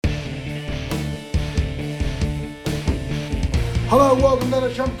Hello, welcome to the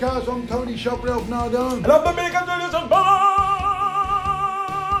Shopcast. I'm Tony Shop Ralph Nardone. And I'm the Bacon Julius and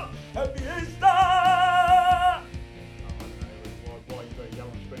Happy Easter!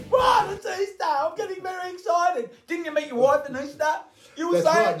 What? It's Easter! I'm getting very excited. Didn't you meet your wife in Easter? You were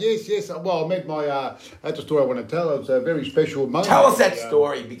That's saying? right, yes. Well, I met my, that's a story I want to tell. It's a very special moment. Tell us that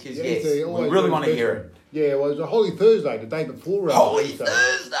story because, it's we always really very want to hear special. it. Yeah, well, it was a Holy Thursday, the day before. Holy Easter.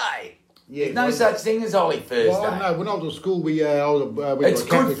 Thursday! Yeah, There's no such thing as Holy Thursday. Well, I don't know. When I was at school, we it's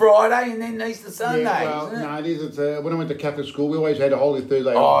Good Friday and then Easter Sunday, isn't it? No, it is. It's, when I went to Catholic school, we always had a Holy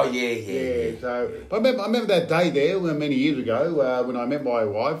Thursday. Oh, yeah. So, but I remember that day there many years ago when I met my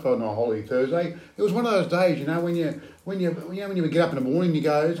wife on a Holy Thursday. It was one of those days, when you would get up in the morning, you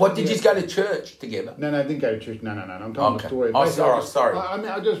go. What, did you just go to church together? No, I didn't go to church. No. I'm telling the story. Oh, sorry. I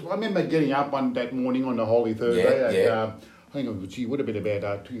remember getting up that morning on the Holy Thursday. Yeah. I think it would have been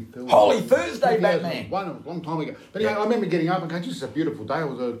about Holy Thursday, Batman. It was a long time ago. But anyway, I remember getting up and going, this is a beautiful day. It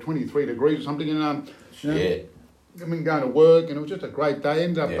was 23 degrees or something. And, going to work, and it was just a great day.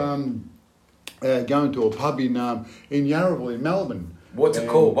 Ended up going to a pub in Yarraville in Melbourne. What's it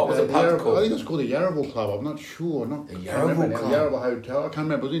called? What was the pub called? I think it's called the Yarraville Club. I'm not sure. The Yarraville Club? Yarraville Hotel. I can't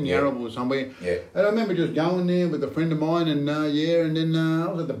remember. It was in Yarraville or somewhere. Yeah. And I remember just going there with a friend of mine and then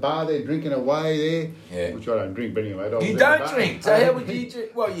I was at the bar there drinking away there. Yeah. Which I don't drink, but anyway. You don't drink? So how would you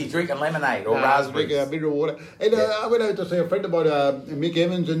drink? Well, you drink a lemonade or raspberries. Drink a bit of water. And I went out to see a friend of mine, Mick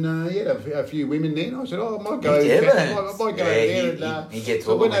Evans, and he had a few women there. And I said, I might go over there. He gets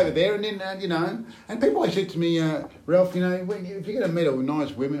so I went over there and then, and people always said to me, Ralph, if you're going to meet a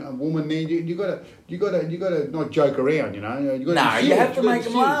nice woman, a woman there, you got to not joke around, you have to make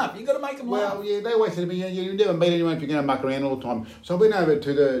them laugh. You got to make them laugh. Well, yeah, they always said to me, you never meet anyone if you're going to muck around all the time. So I went over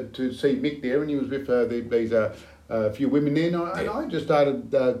to see Mick there, and he was with these a few women there, and I just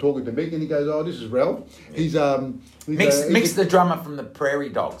started talking to Mick, and he goes, "Oh, this is Ralph. He's Mick's the drummer from the Prairie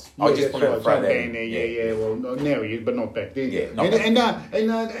Dogs. I just put it right there. Yeah. Well, now he is, but not back then. Yeah, and he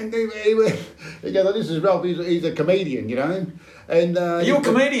goes, "Oh, this is Ralph. He's a comedian, And are you a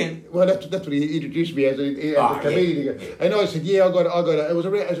comedian? Well, that's what he introduced me as a comedian. Yeah. And I said, I got. It was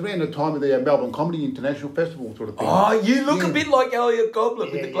around the time of the Melbourne Comedy International Festival sort of thing. Oh, you look a bit like Elliot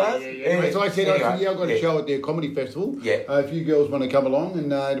Goblet with the glasses. Anyway, so I said, I've got a show at their comedy festival. Yeah. A few girls want to come along,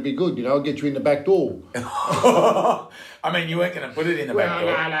 and it'll be good. I'll get you in the back door. I mean, you weren't going to put it in the back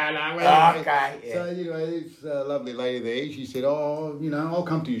door. No. Okay. Yeah. So this lovely lady there, she said, I'll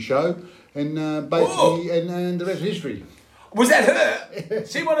come to your show, and basically, and the rest is history. Was that her?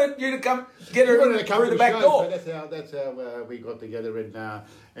 She wanted you to come get her through the back door. So that's how we got together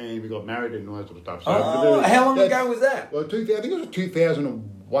and we got married and all that sort of stuff. So how long ago was that? Well, I think it was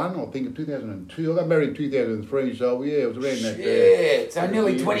 2001 or 2002. I got married in 2003, so yeah, it was around that. Yeah, so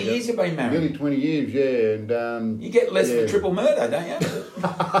nearly 20 years you've been married. Nearly 20 years, yeah. And you get less for triple murder, don't you?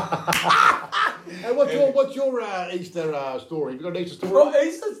 And what's your Easter story? Have you got an Easter story? Well,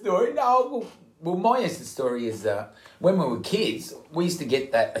 Easter story? No. Well, my Easter story is when we were kids, we used to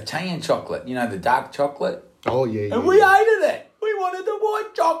get that Italian chocolate, the dark chocolate. Oh, yeah. And we hated it. We wanted the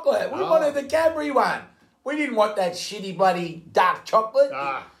white chocolate. We wanted the Cadbury one. We didn't want that shitty bloody dark chocolate.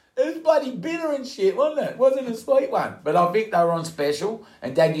 It was bloody bitter and shit, wasn't it? It wasn't a sweet one. But I think they were on special,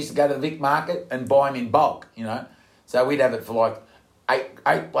 and Dad used to go to the Vic Market and buy them in bulk, So we'd have it for like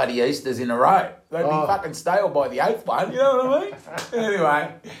eight bloody Easters in a row. They'd be fucking stale by the eighth one, you know what I mean?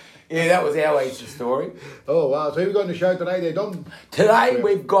 Anyway... Yeah, that was our Easter story. Oh, wow. So who we got on the show today there, Dom? Today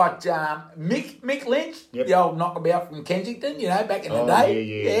we've got Mick Lynch, the old knockabout from Kensington, back in the day.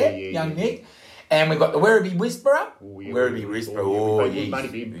 Yeah, young Nick. And we've got the Werribee Whisperer. Werribee Whisperer.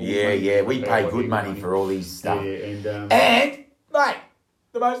 We pay good money for all these stuff. Yeah, and, mate,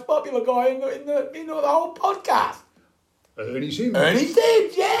 the most popular guy in the whole podcast. Ernie Sims. Ernie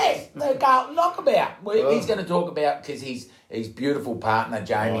Sims, yes. The Carlton Knockabout. He's going to talk about, because his beautiful partner,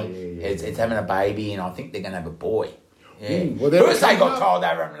 Jamie, is having a baby, and I think they're going to have a boy. Yeah. Well, first they got told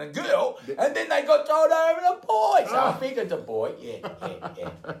they were having a girl, and then they got told they were having a boy. So I figured it's a boy. Yeah.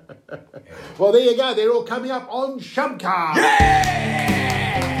 Well, there you go. They're all coming up on Shubcast.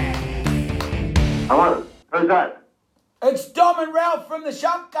 Yeah! Hello. Who's that? It's Dom and Ralph from the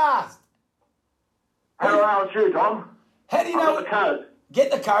Shubcast. Hello, it's you, Tom. How do you know? The code.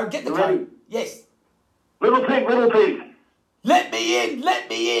 Get the code. Ready? Code. Yes. Little pig. Let me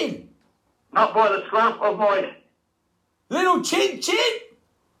in. Not by the scruff of my... Little chin.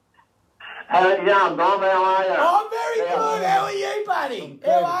 How are you, Dom? How are you? I'm very good. How are you, buddy?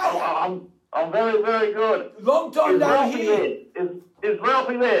 How are you? I'm very, very good. Long time no hear. Is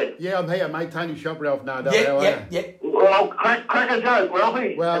Ralphie there? Yeah, I'm here, mate. Tony Shop, Ralph Nardone. Yeah. Well, crack a joke,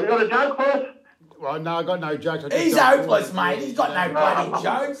 Ralphie. Well, have you got a joke for us? Well, no, I got no jokes. He's hopeless, mate. He's got no bloody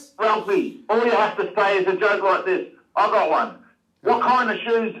jokes. Ralphie, all you have to say is a joke like this. I got one. What kind of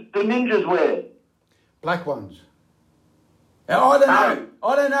shoes do ninjas wear? Black ones. I don't know.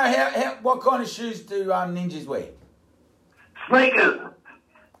 I don't know how what kind of shoes do ninjas wear? Sneakers.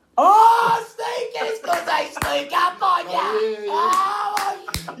 Oh, sneakers, because they sneak up on you. Yeah. Oh,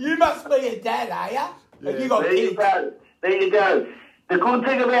 you must be a dad, are you? Have you got There you kids? go. There you go. The good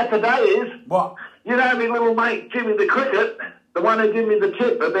thing about today is, What? you know my little mate Jimmy the Cricket, the one who gave me the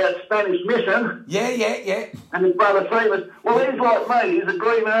tip about Spanish Mission, Yeah. and his brother Seamus. Well, he's like me. He's a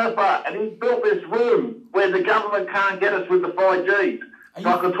green earther, and he's built this room where the government can't get us with the 5G. So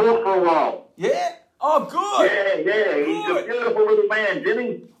I can talk for a while. Yeah? Oh, good. Yeah. He's a Good. beautiful little man,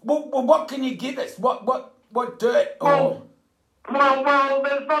 Jimmy. Well, what can you give us? What dirt? Well,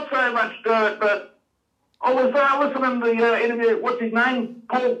 there's not so much dirt, but I was listening to the interview. What's his name?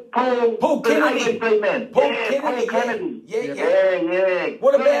 Paul the Kennedy. ABC man. Paul Kennedy. Kennedy. Paul Kennedy. Yeah.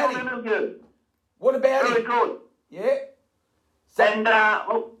 What Good about on him? interview. What about Very him? good. Yeah. And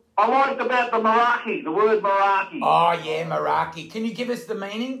I liked about the Meraki, the word Meraki. Oh, yeah, Meraki. Can you give us the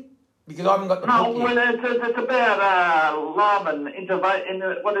meaning? Because I haven't got the No, book well, yet. it's about love and inventive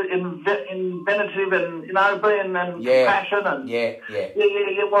and being and compassion and Yeah.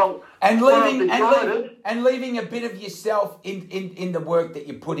 Well, And well, leaving I've decided- and leaving a bit of yourself in the work that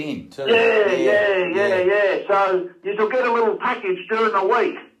you put in too. Yeah. So you'll get a little package during the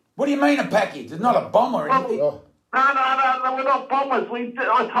week. What do you mean a package? It's not a bomb or anything. Oh, No, we're not bombers.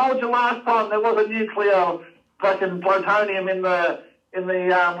 I told you last time there was a nuclear fucking plutonium in the with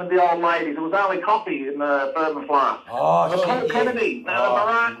the old ladies. It was only coffee in the thermos flask. Oh, The Paul shit, Kennedy, yeah. now the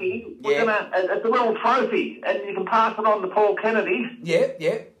Meraki, it's a little trophy, and you can pass it on to Paul Kennedy, Yeah.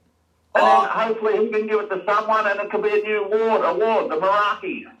 and Oh, then hopefully he can give it to someone, and it could be a new award, the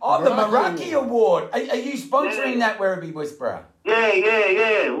Meraki. the Meraki Award. Are you sponsoring that, Werribee Whisperer?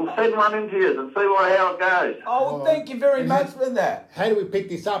 Yeah. We'll send one into you and see how it goes. Oh, well, thank you very much for that. how do we pick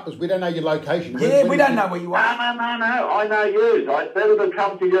this up? Because we don't know your location. Yeah, we don't know where you are. No. I know yous. I said it'd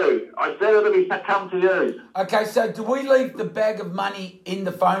come to you. I said it'd come to you. Okay, so do we leave the bag of money in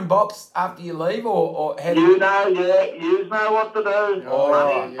the phone box after you leave, or how do You know what to do. Oh,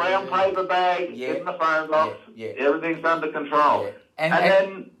 Money, brown paper bag, Yeah. get in the phone box. Yeah. Everything's under control. Yeah. And And-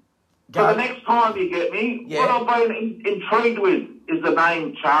 then, Go. for the next time you get me, Yeah. what I've been intrigued with is the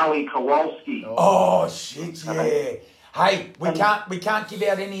name Charlie Kowalski. Oh shit, yeah. Hey, we can't give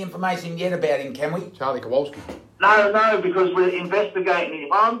out any information yet about him, can we? Charlie Kowalski. No, because we're investigating him.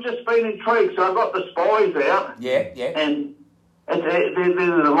 I'm just been intrigued, so I've got the spies out, Yeah. and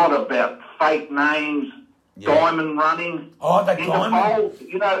there's a lot about fake names, Yeah. diamond running. Oh, the diamond.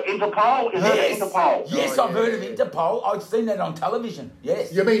 Interpol, Interpol? Is Yes. it Interpol? Yes, Oh, I've heard of yeah. Interpol. I've seen that on television.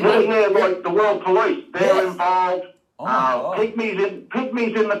 Yes. You mean Yeah, like the World Police. They're Yes. involved. Oh, my God.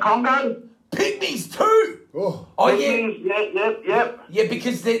 Pygmies in the Congo. Pygmies too. Oh, Oh yeah. Pygmies, yep. Yeah,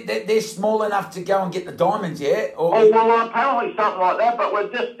 because they're small enough to go and get the diamonds, yeah? Or, Oh, well, apparently something like that, but we're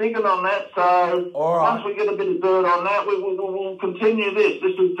just digging on that, so All right. once we get a bit of dirt on that, we'll continue this.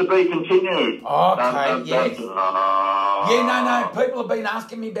 This is to be continued. Okay, yes. dun. Yeah, no. People have been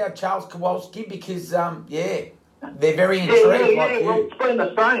asking me about Charles Kowalski because, they're very Yeah, intrigued like well, you. it's been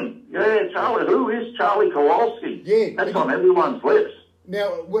the same. Yeah, Charlie, who is Charlie Kowalski? Yeah, That's but on everyone's lips. now,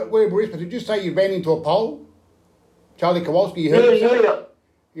 where did you say you ran into a pole? Charlie Kowalski, you heard me say? Yeah.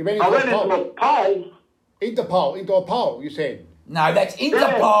 You ran I into went a into a pole. pole. Into a pole, you said. No, that's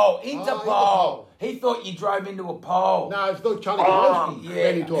Interpol. Yeah. Interpol. Oh, Interpol. He thought you drove into a pole. No, it's not Charlie Oh, Kowalski. yeah.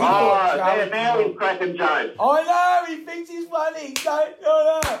 Ran into a He pole. thought- Oh, Charlie now he's cracking jokes. I know, he thinks he's funny.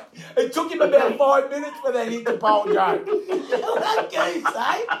 No. It took him about 5 minutes for that Interpol joke. That goose,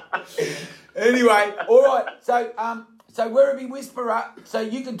 eh? Anyway, all right. So Werribee Whisperer, so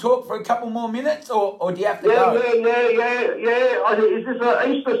you can talk for a couple more minutes, or do you have to Yeah. go? Is this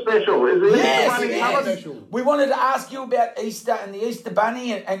an Easter special? Is it Yes, Easter it Bunny is. coming? Special. We wanted to ask you about Easter and the Easter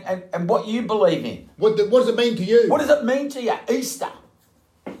Bunny and what you believe in. What does it mean to you? What does it mean to you, Easter?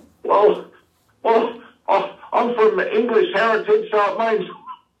 Well, I'm from English heritage, so it means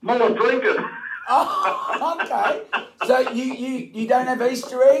more drinking. Oh, okay. So you don't have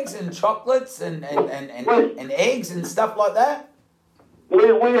Easter eggs and chocolates and eggs and stuff like that? We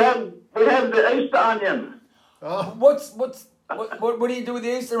have the Easter onion. Oh, What do you do with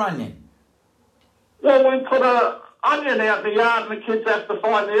the Easter onion? Well, we put an onion out in the yard, and the kids have to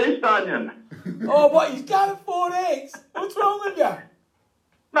find the Easter onion. Oh, what? You can't afford eggs? What's wrong with you?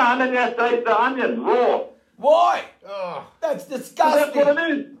 No, and then you have to eat the onion raw. Why? Oh. That's That's disgusting. what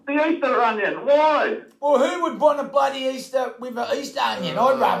it is. The Easter onion. Why? Well, who would want a bloody Easter with an Easter onion?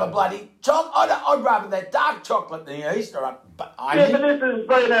 I'd rather bloody I'd rather that dark chocolate than the Easter onion. Yeah, but this has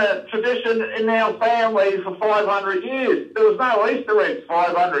been a tradition in our family for 500 years. There was no Easter eggs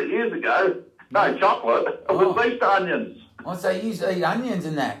 500 years ago. No chocolate. It was Easter onions. I say you used to eat onions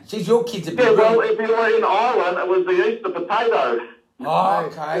and that. Geez, your kids are big. Yeah, well, if you were in Ireland, it was the Easter potato. Oh,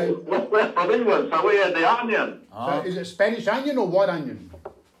 okay. We're from England, so we had the onion. So is it Spanish onion or white onion?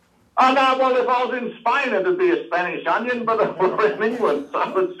 Oh, no, well, if I was in Spain, it would be a Spanish onion, but we're in England,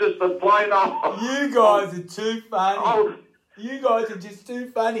 so it's just a plain old... You guys are too funny. Oh. You guys are just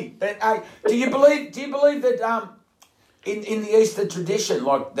too funny. But hey, do you believe that in the Easter tradition,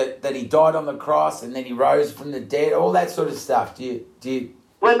 like that he died on the cross and then he rose from the dead, all that sort of stuff? Do you?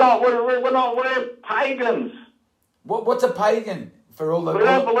 We're pagans. What's a pagan for all the? We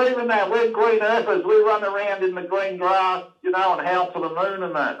don't believe in that. We're green earthers. We run around in the green grass, and howl to the moon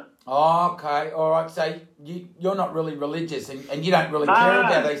and that. Oh, okay, all right. So you're not really religious, and you don't really care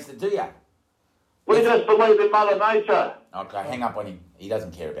about Easter, do you? We just believe in Mother Nature. Okay, hang up on him. He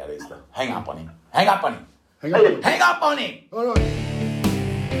doesn't care about Easter. Hang up on him. Hang up on him. Hang on. Hang up on him. All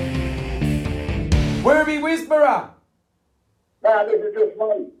right. Werribee Whisperer. No, this is just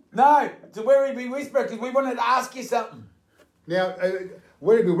me. No, it's a Werribee Whisperer because we wanted to ask you something. Now,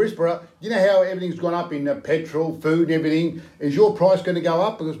 Werribee Whisperer, you know how everything's gone up in petrol, food and everything? Is your price going to go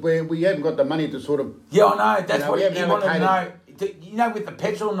up? Because we haven't got the money to sort of... Yeah, I know. That's we what haven't you wanted to know. allocated- With the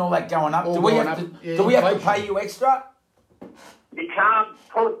petrol and all that going up, All do we going have up, to yeah, do we have to inflation. pay you extra? You can't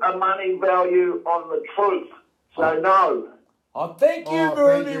put a money value on the truth. So, no. Oh, thank you, Oh,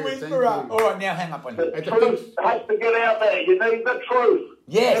 Werribee thank you, Whisperer. thank you. All right, now hang up on The you. It's a truth fix. has to get out there. You need the truth.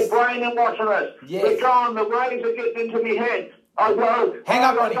 Yes. They're brainwashing us. Yes. They're going, the rays are getting into my head. I go... Hang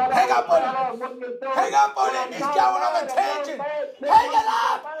up on him. Hang up on him. What are you doing? Hang up on him. He's going on a tangent. Hang it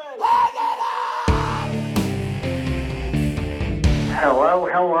up. Hang it up. Hello.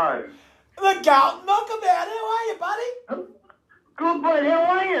 The Carlton Knockabout. How are you, buddy? Good, mate. How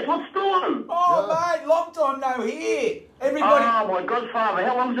are you? What's doing? Oh, mate, long time no hear. Everybody. Oh, my godfather.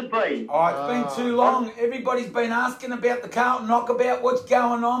 How long's it been? Oh, it's been too long. Everybody's been asking about the Carlton Knockabout. What's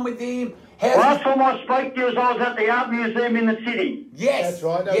going on with him? Last time I spoke to you was I was at the Art Museum in the city. Yes. That's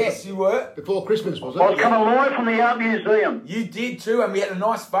right. That Yes, was you were. before Christmas, was I was it? coming live from the Art Museum. You did too, and we had a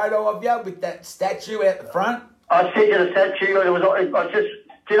nice photo of you with that statue out the front. I sent you the statue. I just,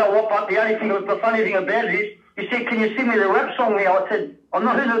 you know what, but the funny thing about it is, you said, can you sing me the rap song now? I said, I'm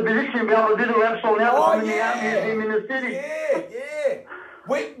not in a position to be able to do the rap song now. I'm in the Art Museum in the city. Yeah.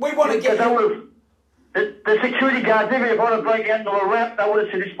 We want to Because get you. the security guards, even if I had break out into a rap, they would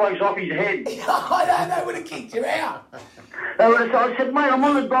have said this bloke's off his head. I know, they would have kicked you out. They would have said, I said, mate, I'm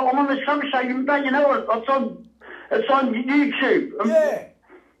on the Sun Show. You know what? It's on YouTube. Yeah.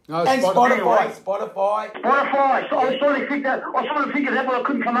 No, And Spotify. Spotify. Spotify. So I was trying to figure that, but I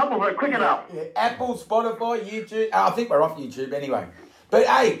couldn't come up with it quick enough. Yeah, Apple, Spotify, YouTube. I think we're off YouTube anyway. But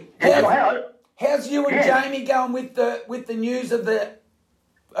hey, how's you and Yeah. Jamie going with the news of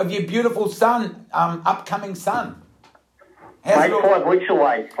your beautiful son, upcoming son? How's Mate, 5 weeks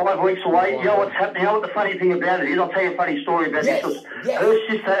away. 5 weeks away. You know what's happening? You know what the funny thing about it is? I'll tell you a funny story about Yes, this. yes. Her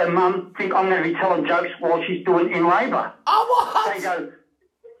sister and mum think I'm going to be telling jokes while she's doing in labour. Oh, They what? go,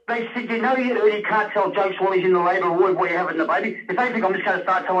 they said, you can't tell jokes while he's in the labour ward while you're having the baby. If they think I'm just going to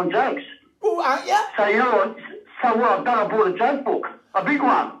start telling jokes. Well, aren't you? So you know what? So what I've done, I bought a joke book. A big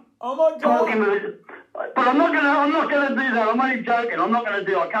one. Oh, my Talking God. with, but I'm not gonna do that. I'm only joking. I'm not gonna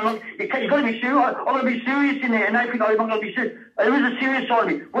do it. You've got to be serious. I'm gonna be serious in there, and they think I'm not gonna be serious. There is a serious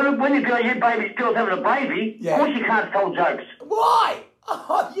side of me. When you go, your girl's having a baby. Yeah. Of course you can't tell jokes. Why?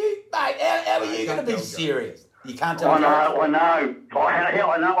 Oh, mate, how are you going to be serious? You can't tell I jokes. know. I know.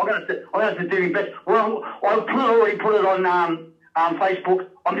 I'm gonna have to do my best. Well, I've already put it on Facebook.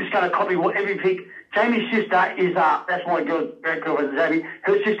 I'm just gonna copy everything. Jamie's sister is that's my girlfriend Jamie.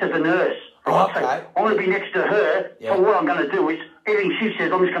 Her sister's a nurse. Oh, So okay. I'm going to be next to her. Yeah. So what I'm going to do is, everything she says,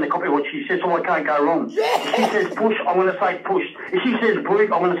 I'm just going to copy what she says so I can't go wrong. Yeah. If she says push, I'm going to say push. If she says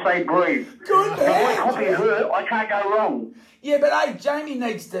breathe, I'm going to say breathe. Good If I man. copy her, I can't go wrong. Yeah, but hey, Jamie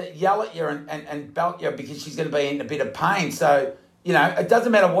needs to yell at you and belt you because she's going to be in a bit of pain. So, it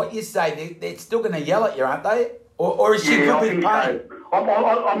doesn't matter what you say, they're still going to yell at you, aren't they? Or is she Yeah, I good with think pain? so.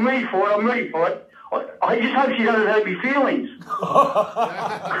 I'm ready for it. I just hope she doesn't hurt my feelings.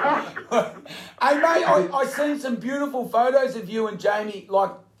 Hey, mate, I seen some beautiful photos of you and Jamie,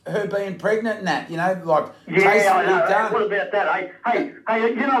 like her being pregnant and that, like Yeah, tastefully I know. done. What about that? Hey,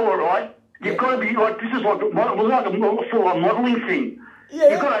 you know what, right? You've got to be like, this is like, it was like a full-on modelling thing. Yeah.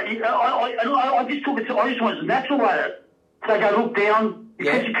 You've got to, I just took it to, I just went to the natural way. So I go look down,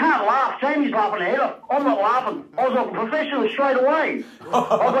 because you can't laugh. Jamie's laughing her head off. I'm not laughing. I was like a professional straight away. I've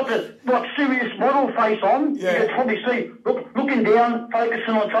got the serious model face on. Yeah. You can probably see, looking down,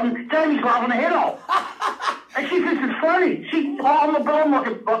 focusing on something. Jamie's laughing her head off. And she thinks it's funny. I'm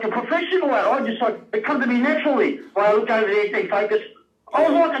like a professional at it. I just like, it comes to me naturally. When I look over there, they focus. I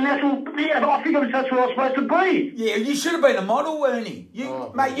was like a natural, I think that's where I was supposed to be. Yeah, you should have been a model, Ernie. You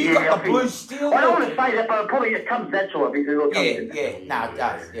got the blue steel. I don't want to say that, but probably it comes natural. I think it will come. No, it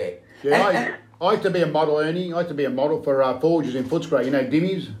does, yeah. Yeah, I used to be a model, Ernie. I used to be a model for Forges in Footscray, you know,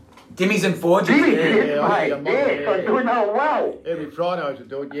 Dimmies. Dimmies and Forges. Dimmies, Yeah, yes, I do know well. Every Friday I used to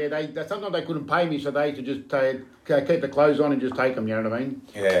do it, yeah. They sometimes they couldn't pay me, so they used to just keep the clothes on and just take them, you know what I mean?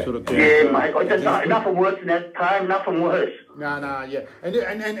 Yeah. Sort of, Yeah, mate. Nothing worse than that time, nothing worse. No, yeah. And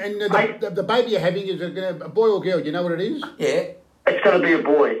the baby you're having is a boy or girl, do you know what it is? Yeah. It's going to be a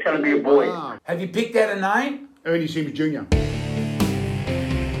boy. It's going to be a boy. Ah, Have you picked out a name? Ernie Sims Jr.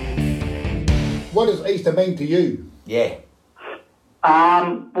 What does Easter mean to you? Yeah.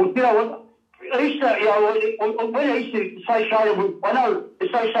 Well, you know what? Easter, you know, when Easter associated with, I know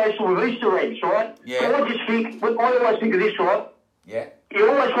association with Easter eggs, right? Yeah. So I just think, I always think of this, right? Yeah. You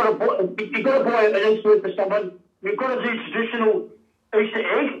always got to buy an Easter egg for someone. You've got to do traditional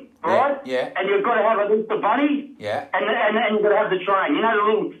Easter egg, right? Yeah. And you've got to have an Easter bunny. Yeah. And you've got to have the train. You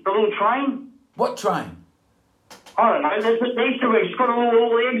know the little train? What train? I don't know. There's the Easter egg. It's got all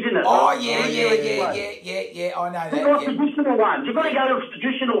the eggs in it. Oh, right? yeah. I know You've got that. Yeah. traditional ones. You've got to go to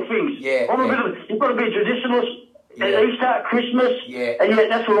traditional things. Yeah, You've got to be a traditionalist at Yeah. Easter, Christmas. Yeah. And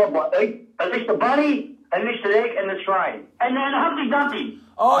that's what I like. At least the bunny, an Easter egg, and the train. And then Humpty Dumpty.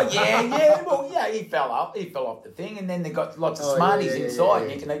 Oh, yeah. Well, yeah, he fell off the thing, and then they got lots of Smarties inside,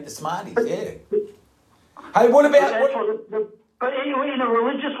 and you can eat the Smarties, yeah. Hey, what about... But anyway, in a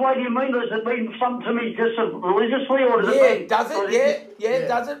religious way, do you mean, does it mean something to me just religiously, or does it mean... Does it? Yeah,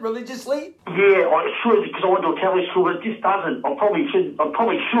 does it religiously? Yeah, I should, because I went to a Catholic school, but it just doesn't. I probably should.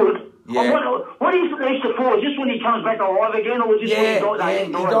 Yeah. What is Easter for? Is this when he comes back alive again, or is this when he dies?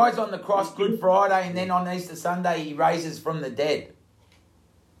 He dies on the cross Good Friday, and then on Easter Sunday he raises from the dead.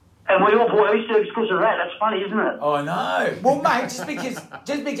 And we all bought Easter eggs because of that. That's funny, isn't it? I know. Well, mate, just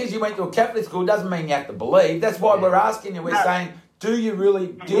because you went to a Catholic school doesn't mean you have to believe. That's why we're asking you. We're saying, do you really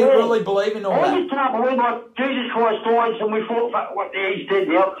believe in all that? I just can't believe like Jesus Christ died and we thought, he's dead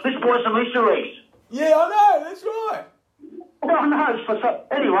now. Let's buy some Easter eggs. Yeah, I know. That's right. Well, no,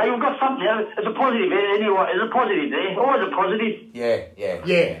 anyway, we've got something. It's a positive anyway. There's a positive there. Always a positive.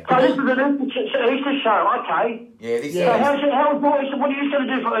 Yeah. So this is an Easter show, okay? Yeah, this is. So what are you going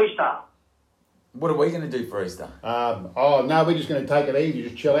to do for Easter? What are we going to do for Easter? No, we're just going to take it easy,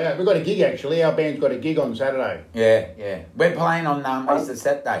 just chill out. We've got a gig, actually. Our band's got a gig on Saturday. Yeah. We're playing on Easter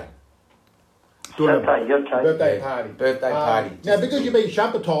Saturday. Birthday party. Birthday party. Now, because you've been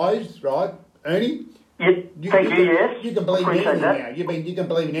shepardised, right, Ernie? Thank you, yes. You can believe in anything now. You can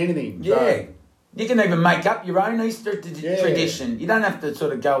believe in anything. So. Yeah. You can even make up your own Easter tradition. You don't have to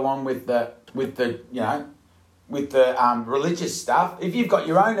sort of go along with the religious stuff. If you've got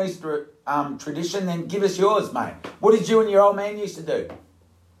your own Easter tradition, then give us yours, mate. What did you and your old man used to do?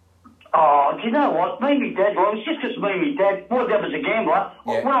 Oh, do you know what? Me and my dad, well, it was just because me and my dad, my dad was a gambler.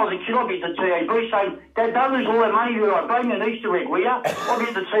 Yeah. When I was a kid, I'd be at the TAB saying, Dad, don't lose all that money, will I? Bring me an Easter egg, will ya? I'd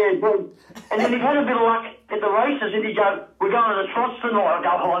be at the TAB. And then he'd had a bit of luck at the races, and he'd go, we're going to the trots tonight. I'd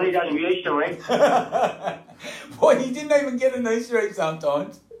go, oh, there goes my Easter egg. Boy, you didn't even get an Easter egg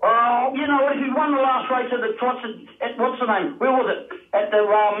sometimes. Oh, you know, if he won the last race at the trots at what's the name? Where was it? At the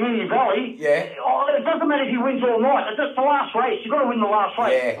Mini Valley. Yeah. Oh, it doesn't matter if he wins all night. It's just the last race. You've got to win the last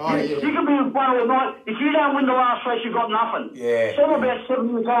race. Yeah. You can be one all night. If you don't win the last race, you've got nothing. Yeah. So I'm about 7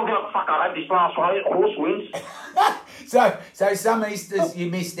 years old, go, fuck, I hope this last race horse wins. So some Easters you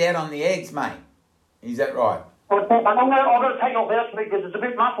missed out on the eggs, mate. Is that right? I've got to take off out because it's a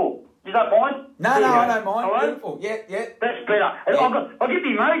bit muffled. You don't mind? No, I don't mind. All right? Beautiful. Yeah. That's better. And I'll get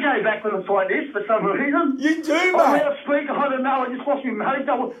my mojo back when it's like this for some reason. You do, mate. I'm out of speaker. I don't know. I just lost my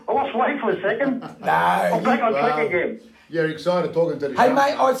mojo. I lost weight for a second. No. I'm back on track again. You're excited talking to the Hey, show.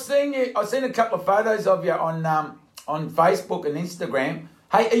 mate, I've seen a couple of photos of you on Facebook and Instagram.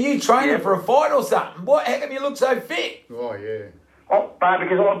 Hey, are you training for a fight or something? How come you look so fit? Oh, yeah. Oh, because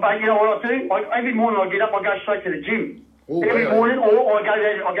you know what I do? Every morning I get up, I go straight to the gym. Ooh, Every really? morning, or I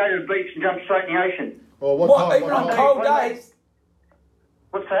go to the beach and jump straight in the ocean. Oh, what time? Even on cold days?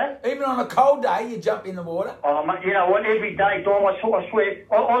 What's that? Even on a cold day, you jump in the water? Oh, mate, you know what? Every day, Dom, I swear,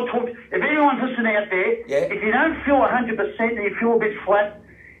 I talk. If anyone's listening out there, Yeah. if you don't feel 100% and you feel a bit flat,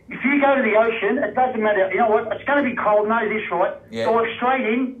 if you go to the ocean, it doesn't matter. You know what? It's going to be cold. Know this, right? Yeah. Dive straight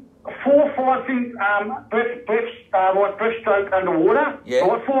in. 4 or 5 things, breaststroke underwater. Yeah.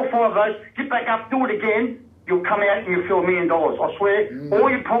 Right, 4 or 5 of those. Get back up. Do it again. You'll come out and you'll feel $1 million. I swear. All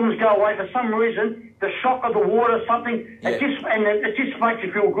your problems go away for some reason. The shock of the water, something. Yeah. It just makes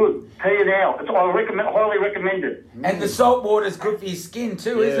you feel good. Tell you now. Highly recommend it. And the salt water's good for your skin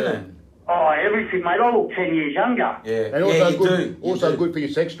too, isn't it? Oh, everything, mate. I look 10 years younger. Yeah. And yeah, also you good, do. You also do. good for your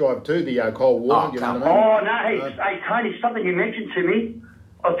sex drive too. The cold water. Oh, You know come what I mean? Oh, no, hey, Tony, something you mentioned to me,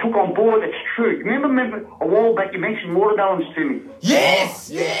 I took on board. It's true. Remember a while back you mentioned watermelons to me. Yes,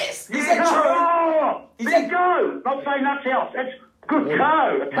 yes. Is that true? Oh, Is there that- you go. Not saying nothing else. That's good go.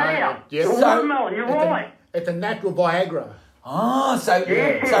 I tell you. yeah. The So- watermelon, you're right. It's a natural Viagra. Oh,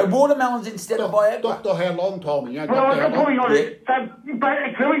 so watermelons instead of Viagra. Dr. How Long told me. You know, Well, Dr. I'm How putting Long. on it. So, but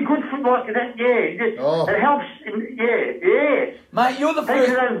it's very good for like that. Yeah, it helps. Yeah. Mate, you're the Thanks first.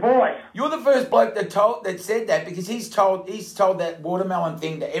 for that advice. You're the first bloke that said that because he's told that watermelon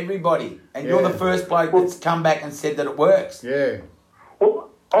thing to everybody, and you're Yeah. the first bloke that's come back and said that it works. Yeah. Well,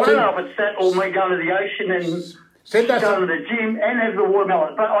 I don't know if it's that or me going to the ocean and Send us going a, to the gym and have the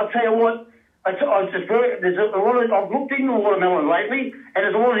watermelon. But I'll tell you what, there's a lot of, I've looked into the watermelon lately, and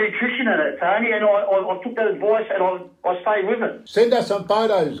there's a lot of nutrition in it, Tony, and I took that advice and I stayed with it. send us some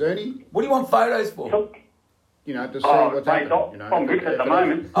photos, Ernie. What do you want photos for? So, You know, to see oh, what's mate, happening. You know, I'm good at the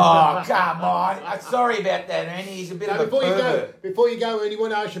moment. Oh, come on. I'm sorry about that, Ernie. He's a bit Now, of a pervert. before you go, Ernie,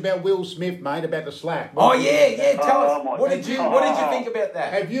 want to ask you about Will Smith, mate, about the slap. Oh, yeah. Tell us. my What did you think about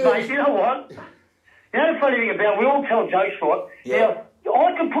that? Have you? Mate, you know what? You know the funny thing about, we all tell jokes, right? Yeah. Now,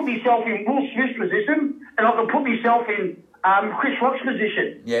 I can put myself in Will Smith's position, and I can put myself in Chris Rock's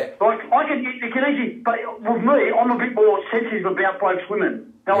position. Yeah. Like, you can easily, but with me, I'm a bit more sensitive about blokes, women.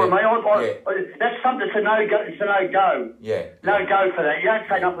 You know what I mean? That's something to no go. It's a no go. Yeah. No go for that. You don't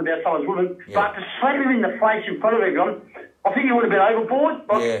say nothing about someone's woman, but to slap him in the face in front of everyone, I think he would have been overboard.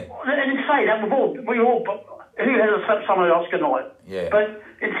 Like, and in saying that, we all, who hasn't slapped someone at Oscar night? Yeah. But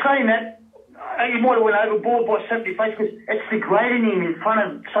in saying that, he might have went overboard by slapping his face because it's degrading him in front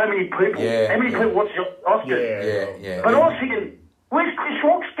of so many people. Yeah, How many people watch the Oscars? Yeah. But I was thinking, where's Chris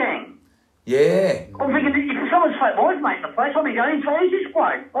Rock's gang? Yeah. I'm thinking, if someone slapped my mate in the face, I'd be going, so who's this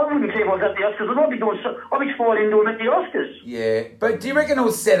bloke? I wouldn't care if I was at the Oscars, and I'd be sliding into him at the Oscars. Yeah. But do you reckon it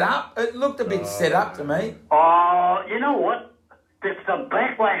was set up? It looked a bit set up to me. Oh, you know what? It's the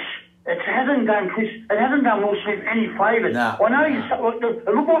backlash. It hasn't done Will Smith any favours. No. I know it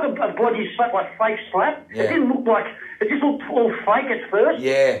looked like a body slap, like fake slap. Yeah. It didn't look like, it just looked all fake at first.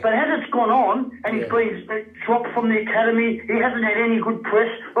 Yeah. But as it's gone on, and he's been dropped from the academy, he hasn't had any good press.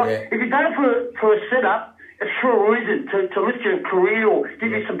 Like, if you've done it for a setup, it's for a reason, to lift your career or give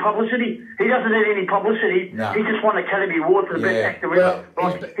you some publicity. He doesn't need any publicity. No. He just won the Academy Award for the best actor ever.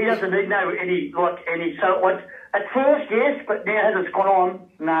 Well, He doesn't need any. So at first, yes, but now as it's gone on,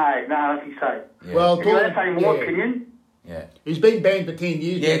 no, I think so. Yeah. Well, That's only my opinion. Yeah. He's been banned for 10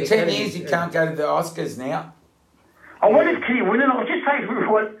 years. Yeah, now, 10 years he can't go to the Oscars now. I wonder if Kenny Winner, I'll just say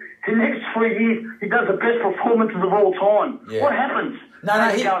what, the next 3 years, he does the best performances of all time. Yeah. What happens? No,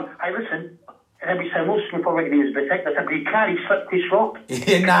 He's he- going, hey, listen, and we say, Will Smith, I reckon he was the best actor, but he can't, he slapped Chris Rock.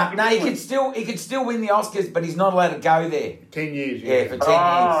 Yeah, no, he could still win the Oscars, but he's not allowed to go there. 10 years, Yeah, for 10 years.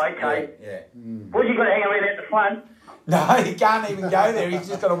 Oh, okay. Yeah. What's he got to hang around at the front? No, he can't even go there. He's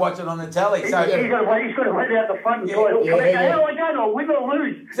just got to watch it on the telly. So, He's got to wait out the front and try to how do I go? Do I win or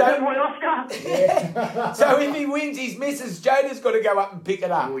lose? Is that my Oscar? so if he wins his missus, Jada's got to go up and pick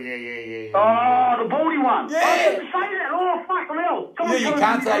it up. Oh, yeah. Oh, the baldy one. Yeah. I didn't say that. Oh, fucking hell. Yeah, you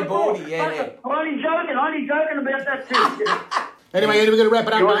can't say baldy. Yeah. I'm only joking about that too. Anyway, we're going to wrap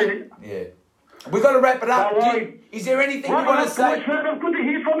it up, mate. Yeah. We've got to wrap it up. Don't worry. Is there anything you want to say? Good to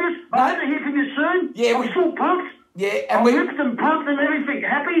hear from you. I hope to hear from you soon. Yeah, I'm still pumped. Yeah, I'm and ripped and pumped and everything.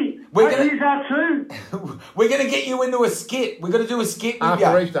 Happy. We're Hope gonna- you are too. We're going to get you into a skit. We're going to do a skit with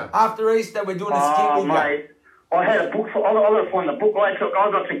After you. Easter. After Easter, we're doing a skit Oh, with you. mate. I had a book for. I've got to find the book. I've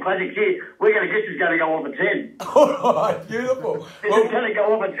got some classics here. We're going to guess it's going to go over 10. All right, beautiful. It's going to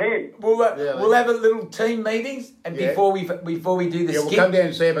go over 10. We'll have a little team meetings, and before we do the Yeah, skit, we'll come down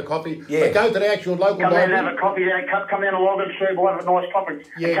and have a coffee. Yeah. But go to the actual local Come down and library. have a coffee. Come down to Logan Street. We'll have a nice coffee.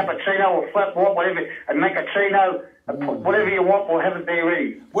 Yeah. A cappuccino or flat white, whatever. A macchiato. Whatever you want, we'll have it there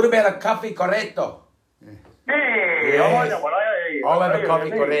ready. what about a coffee corretto? Yeah, I like that one. I'll have a coffee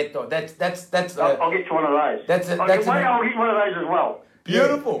corretto. That's. I'll get you one of those. I'll get one of those as well.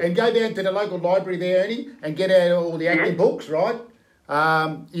 beautiful. And go down to the local library there, Ernie, and get out all the acting books, right?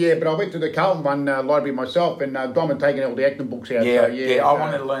 Yeah, but I went to the Carlton one library myself, and Dom had taken all the acting books out. Yeah, so, yeah. I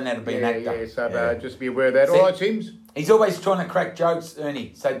wanted to learn how to be an actor. Yeah, so just be aware of that. See, All right, Sims? He's always trying to crack jokes,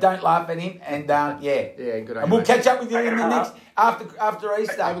 Ernie. So don't laugh at him. And Yeah, good. And we'll catch up with you in the next after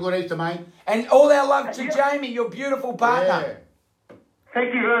Easter. Have a good Easter, mate. And all our love to Jamie, your beautiful partner.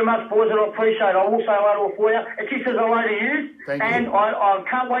 Thank you very much, boys, and I appreciate it. I will say hello to her for you. And she says hello to you. Thank and you. I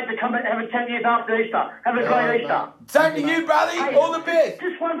can't wait to come and have a chat with you after Easter. Have a great Easter. Same to you, buddy. Hey, all the best.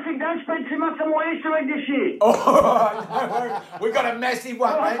 Just one thing, don't spend too much on my Easter egg this year. All right, no worries. We've got a massive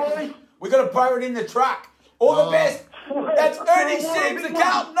one, All right, mate. boys. We've got to throw it in the truck. All the best. That's Ernie Well, Sims, the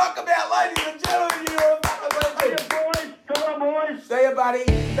Carlton Knockabout, ladies and gentlemen. You're a fucking See legend. you, boys. Come on, boys. See you, buddy.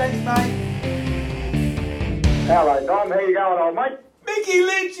 Thanks, mate. Hello, Dom. How you going, old mate? Mickey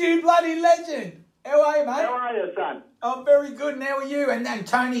Lynch, you bloody legend. How are you, mate? How are you, son? I'm very good, and how are you? And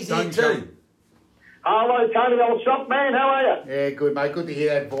Tony's here Tony, too. Hello, Tony, old shop man. How are you? Yeah, good, mate. Good to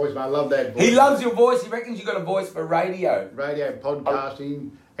hear that voice, mate. I love that voice. He loves your voice. He reckons you got a voice for radio. Radio,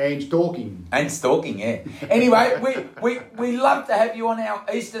 podcasting, and stalking. And stalking, yeah. Anyway, we love to have you on our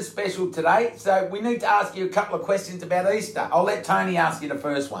Easter special today. So we need to ask you a couple of questions about Easter. I'll let Tony ask you the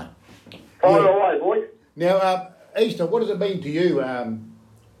first one. Fire away, boys. Now, Easter, what does it mean to you,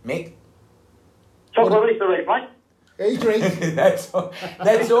 Mick? Chocolate Easter egg, mate. Easter egg? That's all.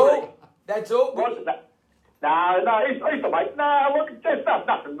 That's all. That's all. What's that? No, Easter, mate. No, look, there's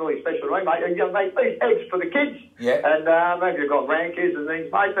nothing really special to me, mate. You know, mate, these eggs for the kids. Yeah. And maybe you've got grandkids and things,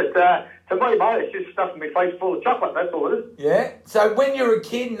 mate. But to me, mate, it's just stuffing my face full of chocolate. That's all it is. Yeah. So when you're a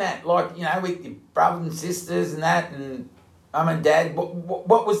kid and that, like, you know, with your brothers and sisters and that, and mum and dad,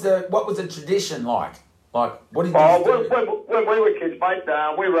 what was the tradition like? Like, what did you do? When we were kids, mate,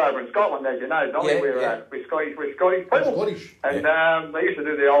 we were over in Scotland, as you know, Donnie. Yeah, We're Scottish people. Scottish. And they used to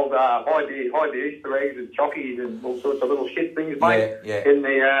do the old hide the Easter eggs and chockies and all sorts of little shit things, mate. Yeah. In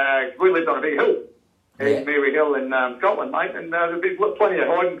the we lived on a big hill. In Mary Hill in Scotland, mate, and there'd be plenty of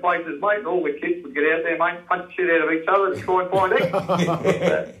hiding places, mate, and all the kids would get out there, mate, punch the shit out of each other and try and find eggs.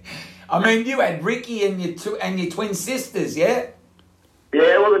 I mean, you had Ricky and your twin sisters, yeah?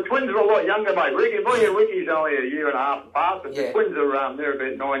 Yeah, well, the twins are a lot younger, mate. Ricky's only a year and a half apart, but the twins are they're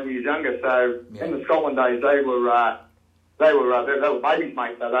about 9 years younger. So in the Scotland days, they were babies,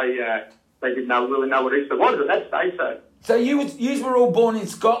 mate. So they didn't really know what Easter was at that stage. So you were all born in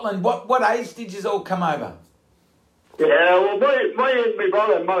Scotland. What age did you all come over? Yeah, well, my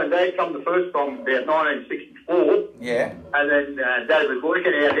brother and mum and dad come the first from about 1964. Yeah. And then Dad was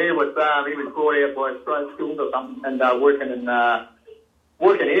working out here with he was brought out by Australian schools or something, and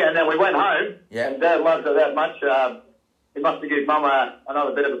working here, and then we went home, and Dad loved it that much. He must have given Mum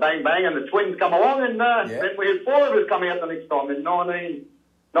another bit of a bang, and the twins come along, and then we had 4 of us coming out the next time in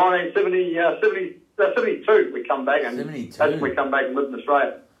 1972. We come back, and 72. that's when we come back and live in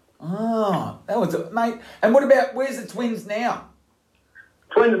Australia. Oh, that was mate. And what about where's the twins now?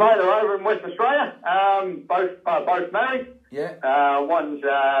 Twins, mate, are over in West Australia. Both married. Yeah. One's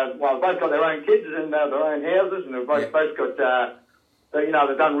both got their own kids and their own houses, and they've both got. They've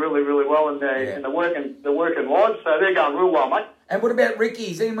done really, really well in the working lives, so they're going real well, mate. And what about Ricky?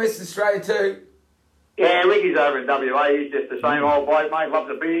 He's in West Australia too? Yeah, Ricky's over in WA. He's just the same old bloke, mate.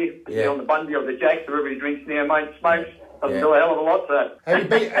 Loves a beer. He's on the Bundy or the Jacks, wherever he drinks now, mate. Smokes. Doesn't do a hell of a lot, so... Have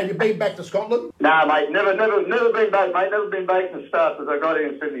you been back to Scotland? No, mate. Never been back, mate. Never been back since I got here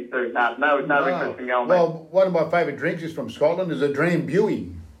in 72. No interest in going back. Well, one of my favourite drinks is from Scotland, is a Dream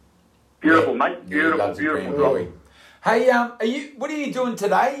Buey. Beautiful, mate. Beautiful. Hey, what are you doing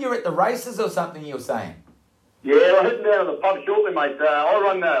today? You're at the races or something, you were saying? Yeah, we're heading down to the pub shortly, mate. I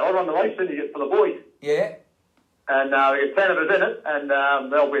run the race syndicate for the boys. Yeah. And we get 10 of us in it, and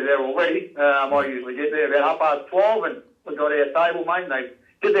they'll be there already. I usually get there about 12:30, and we've got our table, mate, and they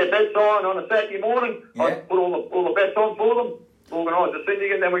get their bets on a Saturday morning. I put all the bets on for them, organise the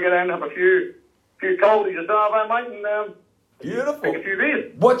syndicate, and then we go down and have a few coldies or Savo, mate, and beautiful. drink a few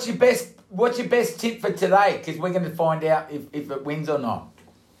beers. What's your best tip for today? Because we're going to find out if it wins or not.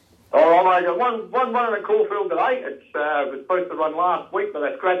 All right, mate. One in the Caulfield today. It was supposed to run last week, but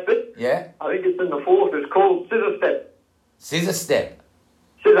I scratched it. Yeah. I think it's in the 4th. It's called Scissor Step. Scissor Step.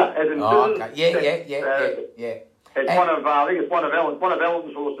 Scissor, as in scissors. Okay. Yeah. It's I think it's one of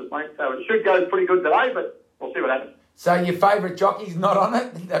Elton's horses, mate. So it should go pretty good today, but we'll see what happens. So your favourite jockey's not on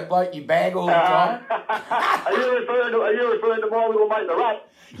it? That bloke you bag all the time? Are you referring to my little mate, the Rat?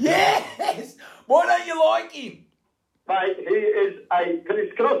 Yes! Why don't you like him? Mate, he is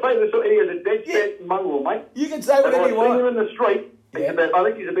can I say this? He is a dead set mongrel, mate. You can say whatever you want. If I see him in the street, I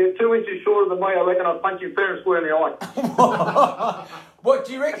think he's about 2 inches shorter than me. I reckon I'd punch him fair and square in the eye. What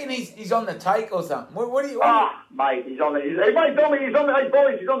do you reckon? He's on the take or something? What do you? Mate, he's on the. Mate, Tommy, he's on the. Hey,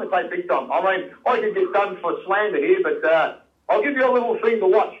 boys, he's on the take big time. I mean, I could get done for slander here, but I'll give you a little thing to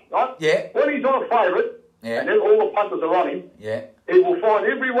watch, right? Yeah. When he's on a favourite, and then all the punters are on him, he will find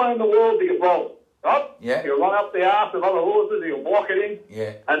every way in the world to get rolled, right? Yeah. He'll run up the arse of other horses, he'll block it in.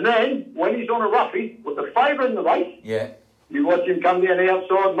 Yeah. And then, when he's on a roughie, with the favourite in the race, you watch him come down the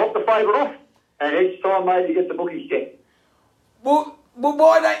outside, knock the favourite off, and each time, mate, he gets the bookies check. Well,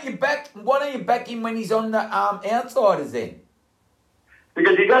 why don't you back him when he's on the outsiders then?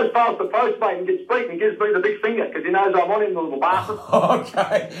 Because he goes past the post, mate, and gets beat and gives me the big finger because he knows I'm on him, the little bastard.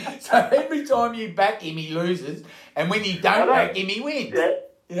 Okay. So every time you back him, he loses, and when you don't back him, he wins. Yeah.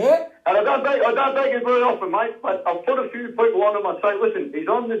 Yeah? And I don't back him very often, mate, but I've put a few people on him. I say, listen, he's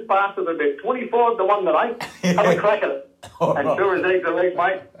on this bastard about 25 to 1 today. Have a crack at it. And sure as eggs are eggs,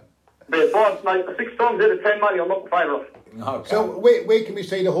 mate. About 6 times out of 10, mate, he'll knock the favourite off. Okay. So where can we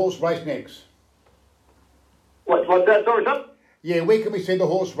see the horse race next? What's that? Sorry, son? Yeah, where can we see the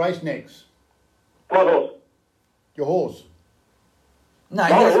horse race next? What horse? Your horse. No,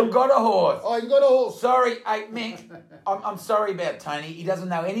 he hasn't got a horse. Oh, you got a horse. Sorry, hey, Mick, I'm sorry about Tony. He doesn't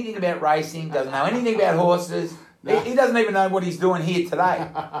know anything about racing, doesn't know anything about horses. No. He doesn't even know what he's doing here today.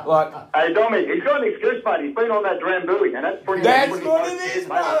 Like, hey, Dommy, he's got an excuse, mate. He's been on that Drambuie, and that's pretty that's much what it is,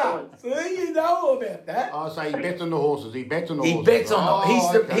 brother. See, you know all about that. Oh, so he bets on the horses. He bets on the horses. He bets on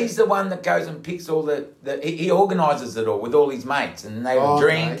the... He's the one that goes and picks all he organises it all with all his mates, and they have a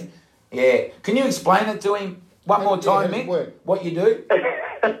drink. Yeah. Can you explain it to him one more time, Mick? What you do?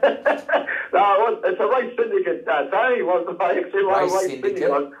 No, it's a race syndicate, Tony. Race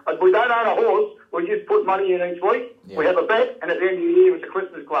syndicate. We don't own a horse. We just put money in each week. Yeah. We have a bet, and at the end of the year, it's a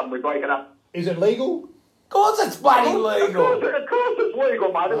Christmas club, and we break it up. Is it legal? Of course it's bloody legal. Of course it's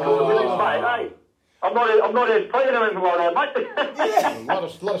legal, mate. Hey, I'm not as playing or anything like that, mate. Yeah. a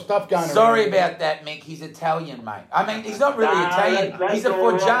lot of stuff going on. Sorry about that, Mick. He's Italian, mate. I mean, he's not really Italian. He's a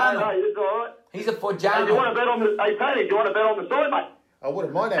Foggiano. That's all right. He's a Foggiano. Hey, do you want to bet on the... Hey, Tony, do you want to bet on the side, mate? I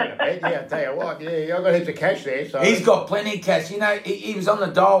wouldn't mind having a bet, yeah, I'll tell you what. Yeah, I've got heaps of cash there, so... He's got plenty of cash. You know, he was on the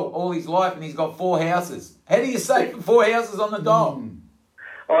dole all his life and he's got 4 houses. How do you say 4 houses on the dole?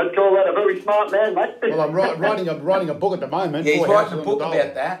 I'd call that a very smart man, mate. Well, I'm writing a book at the moment. Yeah, he's writing a book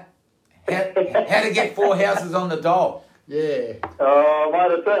about that. How to get 4 houses on the dole. Yeah. Oh,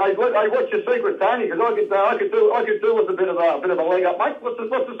 mate, hey, what's your secret, Tony? Because I could do with a bit of a leg up, mate. What's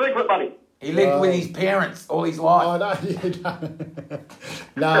the secret, buddy? He lived with his parents all his life. Oh,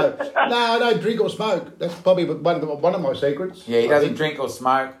 no, I don't drink or smoke. That's probably one of my secrets. Yeah, he doesn't drink or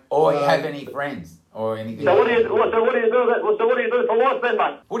smoke or have any friends or anything. So what do you do? So what do you do for life then,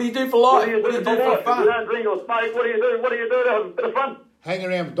 mate? What do you do for life? What do you do for fun? If you don't drink or smoke, what do you do? What do you do to have a bit of fun? Hang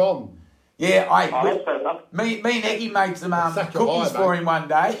around with Dom. Yeah, that's fair enough. Me and Eggy made some cookies for him one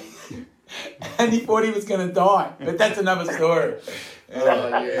day, and he thought he was going to die. But that's another story. Oh,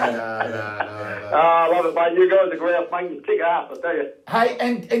 yeah, no. I love it, mate. You guys are great, mate. You kick ass, I tell you. Hey,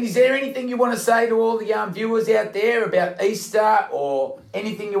 and is there anything you want to say to all the viewers out there about Easter or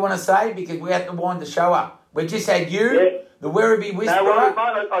anything you want to say? Because we have to wind the show up. We just had you, the Werribee Whisperer. No,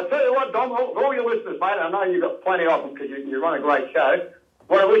 mate, I tell you what, Dom, all your listeners, mate, I know you've got plenty of them because you run a great show.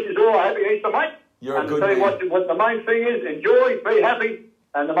 What I wish is all a happy Easter, mate. You're a good man. man. What the main thing is, enjoy, be happy,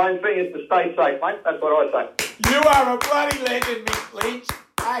 and the main thing is to stay safe, mate. That's what I say. You are a bloody legend, Mick Lynch.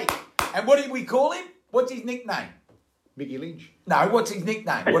 Hey, and what do we call him? What's his nickname? Mickey Lynch. No, what's his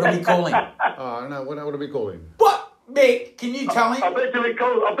nickname? What do we call him? Oh, I don't know. What do we call him? What? Mick, can you tell him? I bet you we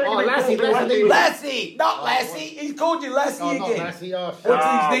call Lassie. Lassie, not Lassie. He's called you Lassie again. Not Lassie. Oh, what's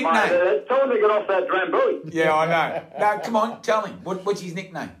his nickname? Mate, tell him to get off that Drambuie. Yeah, I know. Now, come on, tell him. What's his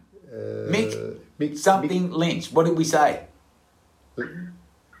nickname? Mick something Lynch. What did we say?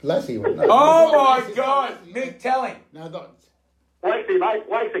 Lassie. No, oh, my God. Mick, tell him. No, not... Waxy, mate.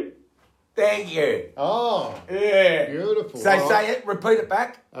 Waxy. Thank you. Oh. Yeah. Beautiful. So say it. Repeat it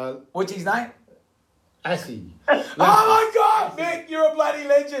back. What's his name? Assie. Oh, my God. Mick, you're a bloody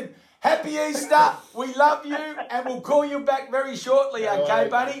legend. Happy Easter. We love you, and we'll call you back very shortly, okay,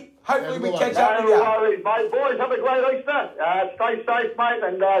 buddy? Hopefully we catch up with you. No worries, mate. Boys, have a great Easter. Stay safe, mate,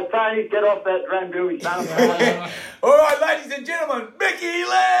 and Tony, get off that Drambuie, son. All right, ladies and gentlemen, Mickey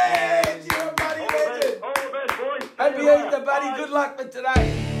Lynch, you're a bloody legend. All the best, boys. Happy Easter, buddy. Bye. Good luck for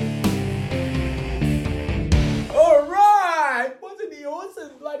today. All right. Wasn't he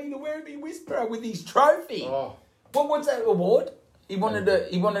awesome, bloody the Werribee Whisperer with his trophy? Oh. What's that award? He wanted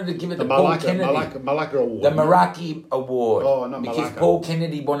to give it to Paul Kennedy. Malacca Award. The Meraki Award. Oh, not because Malacca. Paul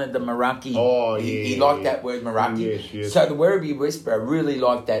Kennedy wanted the Meraki. Oh, yeah. He liked that word Meraki. Yes. So the Werribee Whisperer really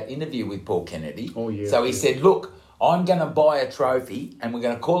liked that interview with Paul Kennedy. Oh, yeah. So he said, look, I'm going to buy a trophy and we're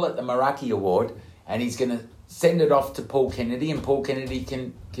going to call it the Meraki Award, and he's going to send it off to Paul Kennedy, and Paul Kennedy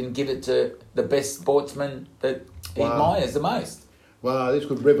can give it to the best sportsman that he admires the most. Wow, this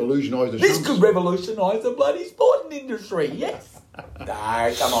could revolutionise the This could revolutionise the bloody sporting industry, yes. No,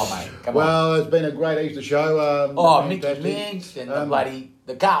 come on, mate. Come on. Well, it's been a great Easter show. Mickey Lynch and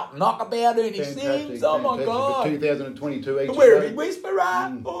the Carlton Knockabout, Ernie Sims. Oh, my God. 2022 Easter The show. Werribee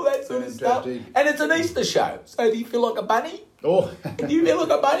Whisperer, all that sort of stuff. And it's an Easter show. So do you feel like a bunny? Oh. Do you feel like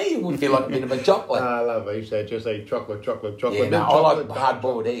a bunny? You feel like a bit of a chocolate. I love Easter. Just say chocolate. Yeah, no, I like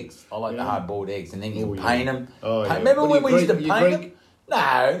hard-boiled eggs. I like the hard-boiled eggs. And then you paint them. Oh, yeah. Remember when we used to paint them?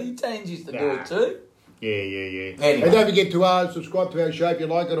 No, the teens used to do it too. Yeah. Anyway. And don't forget to subscribe to our show if you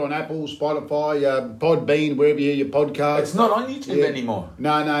like it on Apple, Spotify, Podbean, wherever you hear your podcast. It's not on YouTube anymore.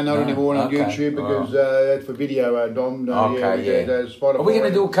 No, not anymore on YouTube because that's for video, Dom. Spotify. Are we going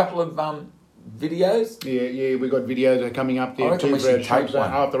to do a couple of videos? Yeah, we got videos coming up there too for our shows.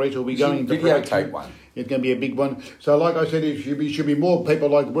 After Easter, we'll be going to videotape one. It's going to be a big one. So, like I said, it should be more people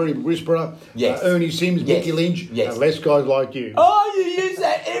like Werribee Whisperer, Ernie Sims, Mickey Lynch, and less guys like you. Oh, you use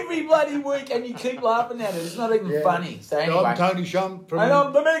that every bloody week and you keep laughing at it. It's not even funny. So anyway. I'm Tony Shum. And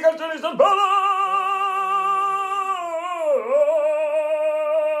I'm Domenico Trinison.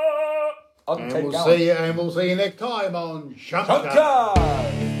 And we'll see you next time on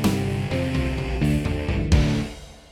Shumka.